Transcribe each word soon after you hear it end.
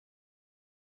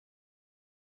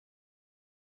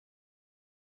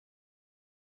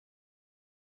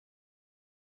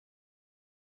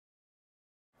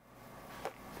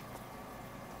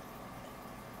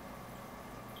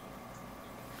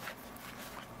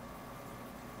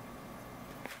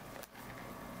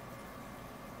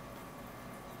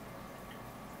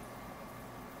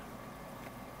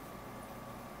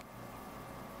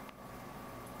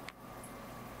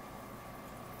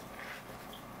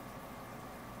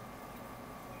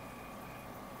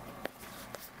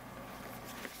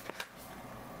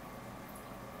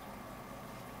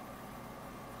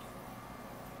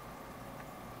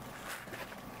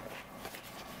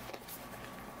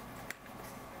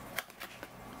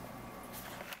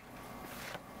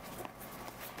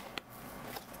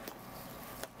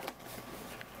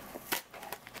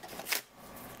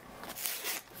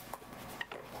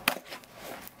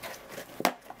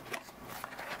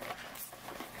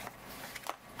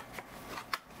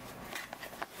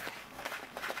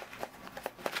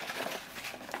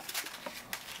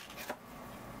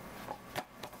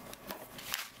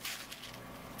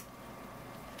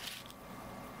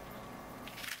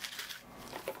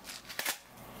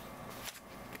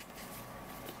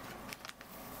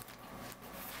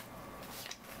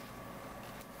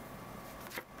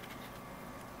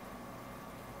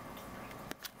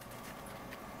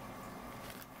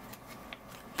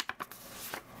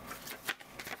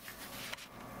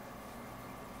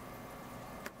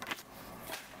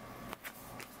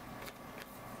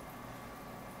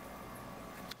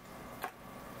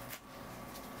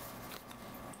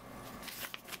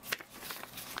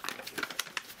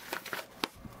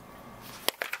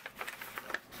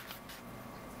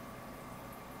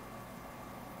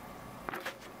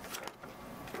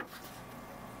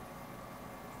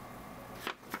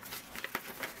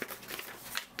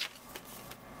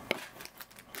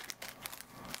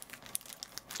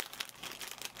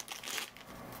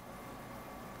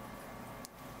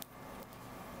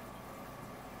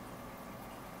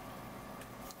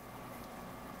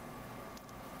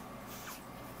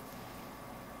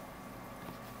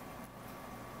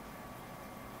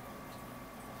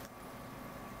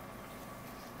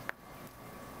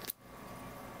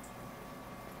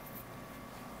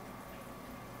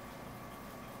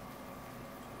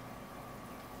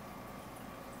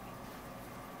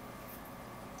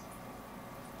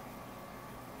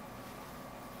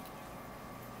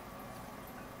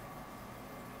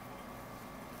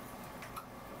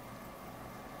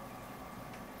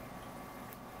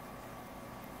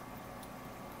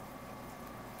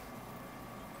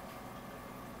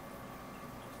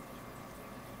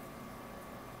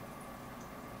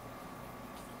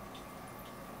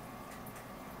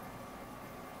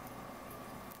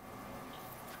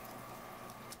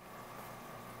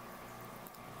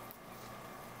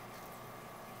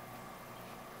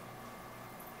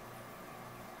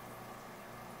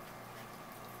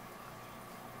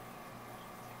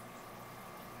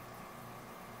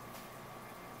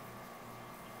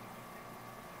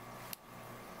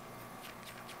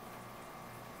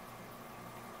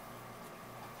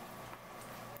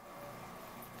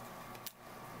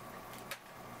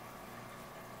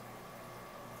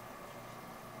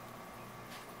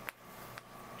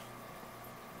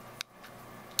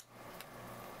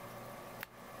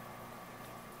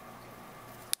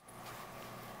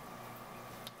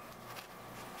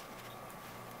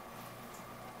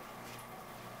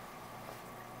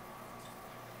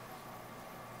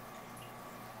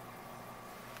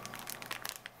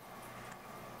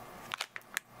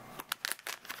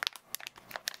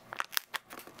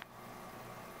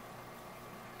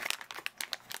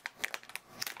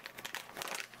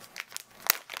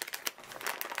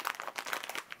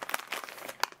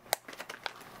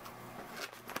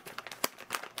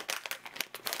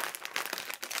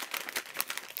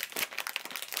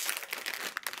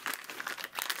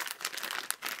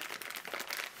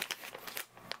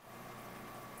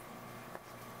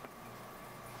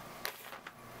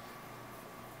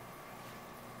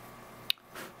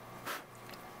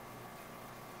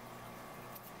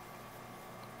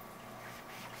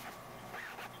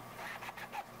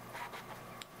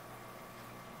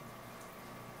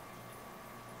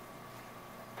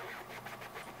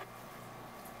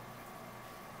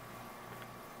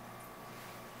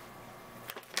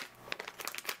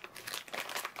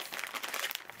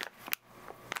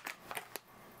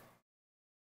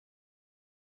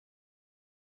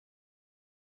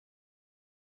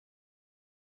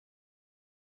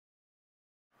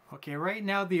Okay, right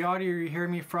now the audio you're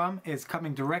hearing me from is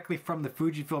coming directly from the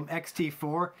Fujifilm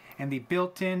XT4 and the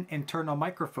built-in internal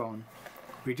microphone.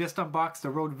 We just unboxed the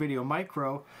Rode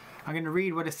VideoMicro. I'm going to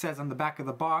read what it says on the back of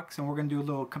the box and we're going to do a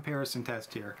little comparison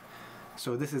test here.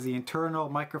 So this is the internal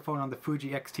microphone on the Fuji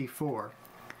XT4.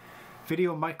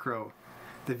 VideoMicro.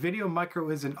 The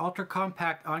VideoMicro is an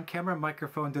ultra-compact on-camera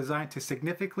microphone designed to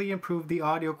significantly improve the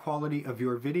audio quality of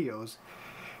your videos.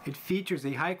 It features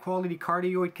a high-quality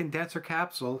cardioid condenser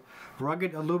capsule,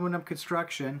 rugged aluminum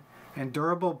construction, and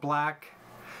durable black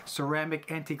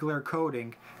ceramic anti-glare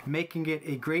coating, making it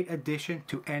a great addition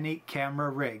to any camera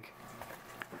rig.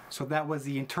 So that was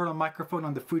the internal microphone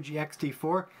on the Fuji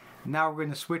X-T4. Now we're going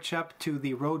to switch up to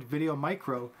the Rode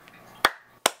VideoMicro.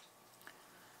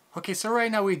 Okay, so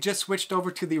right now we just switched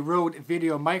over to the Rode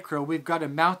VideoMicro. We've got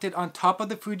it mounted on top of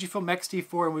the Fujifilm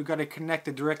X-T4 and we've got it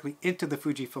connected directly into the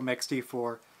Fujifilm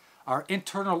X-T4. Our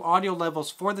internal audio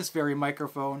levels for this very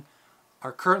microphone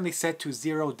are currently set to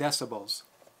 0 decibels.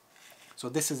 So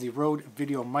this is the Rode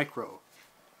VideoMicro.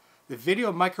 The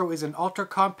VideoMicro is an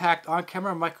ultra-compact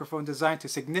on-camera microphone designed to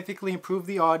significantly improve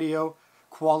the audio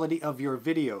quality of your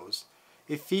videos.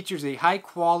 It features a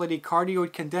high-quality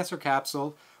cardioid condenser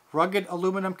capsule, rugged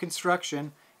aluminum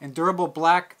construction, and durable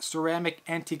black ceramic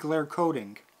anti-glare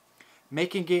coating,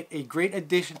 making it a great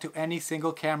addition to any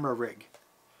single camera rig.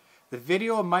 The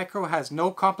VideoMicro has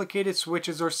no complicated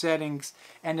switches or settings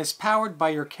and is powered by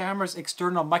your camera's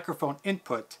external microphone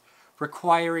input,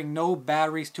 requiring no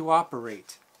batteries to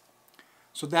operate.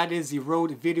 So that is the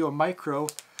Rode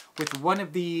VideoMicro with one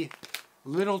of the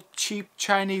little cheap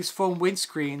Chinese foam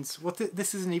windscreens. Well,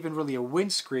 this isn't even really a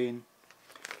windscreen.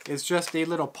 It's just a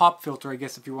little pop filter, I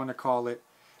guess if you want to call it,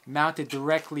 mounted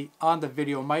directly on the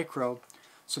VideoMicro.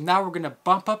 So now we're going to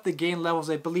bump up the gain levels,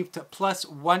 I believe, to plus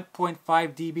 1.5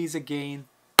 dBs a gain.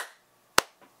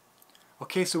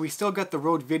 Okay, so we still got the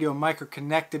Rode VideoMicro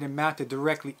connected and mounted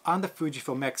directly on the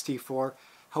Fujifilm X-T4.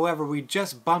 However, we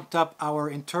just bumped up our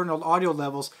internal audio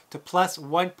levels to plus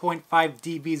 1.5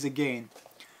 dBs a gain.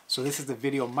 So this is the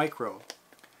VideoMicro.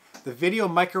 The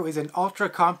VideoMicro is an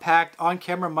ultra-compact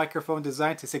on-camera microphone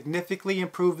designed to significantly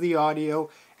improve the audio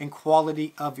and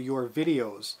quality of your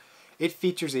videos. It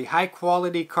features a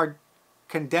high-quality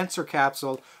condenser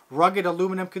capsule, rugged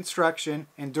aluminum construction,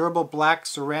 and durable black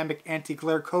ceramic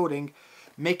anti-glare coating,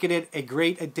 making it a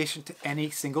great addition to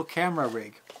any single camera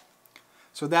rig.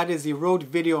 So that is the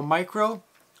Rode VideoMicro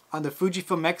on the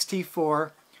Fujifilm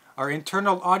X-T4. Our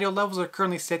internal audio levels are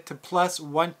currently set to plus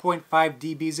 1.5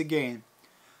 dBs a gain.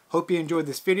 Hope you enjoyed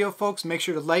this video, folks. Make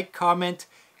sure to like, comment,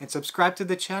 and subscribe to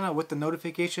the channel with the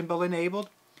notification bell enabled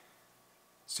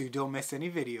so you don't miss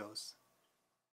any videos.